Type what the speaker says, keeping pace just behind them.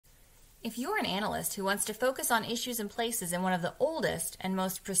If you're an analyst who wants to focus on issues and places in one of the oldest and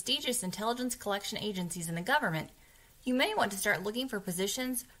most prestigious intelligence collection agencies in the government, you may want to start looking for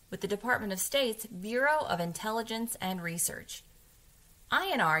positions with the Department of State's Bureau of Intelligence and Research.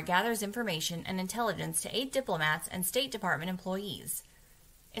 INR gathers information and intelligence to aid diplomats and State Department employees.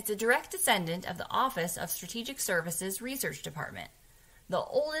 It's a direct descendant of the Office of Strategic Services Research Department, the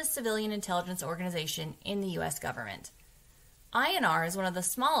oldest civilian intelligence organization in the U.S. government. INR is one of the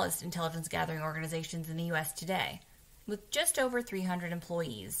smallest intelligence gathering organizations in the U.S. today, with just over 300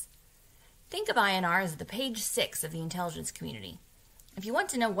 employees. Think of INR as the page 6 of the intelligence community. If you want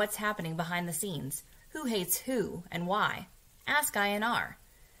to know what's happening behind the scenes, who hates who and why, ask INR.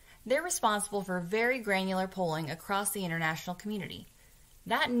 They're responsible for very granular polling across the international community.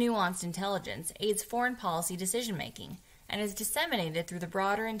 That nuanced intelligence aids foreign policy decision-making and is disseminated through the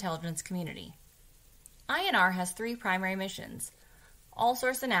broader intelligence community. INR has 3 primary missions: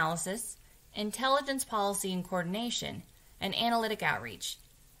 all-source analysis, intelligence policy and coordination, and analytic outreach.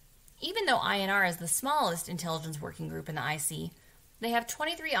 Even though INR is the smallest intelligence working group in the IC, they have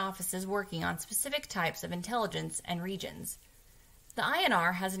 23 offices working on specific types of intelligence and regions. The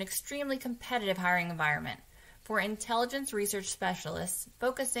INR has an extremely competitive hiring environment for intelligence research specialists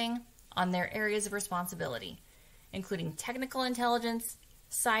focusing on their areas of responsibility, including technical intelligence,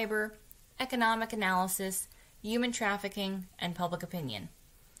 cyber, economic analysis, human trafficking, and public opinion,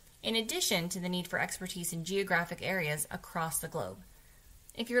 in addition to the need for expertise in geographic areas across the globe.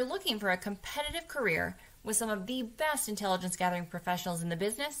 If you're looking for a competitive career with some of the best intelligence gathering professionals in the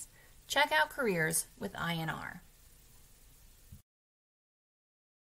business, check out Careers with INR.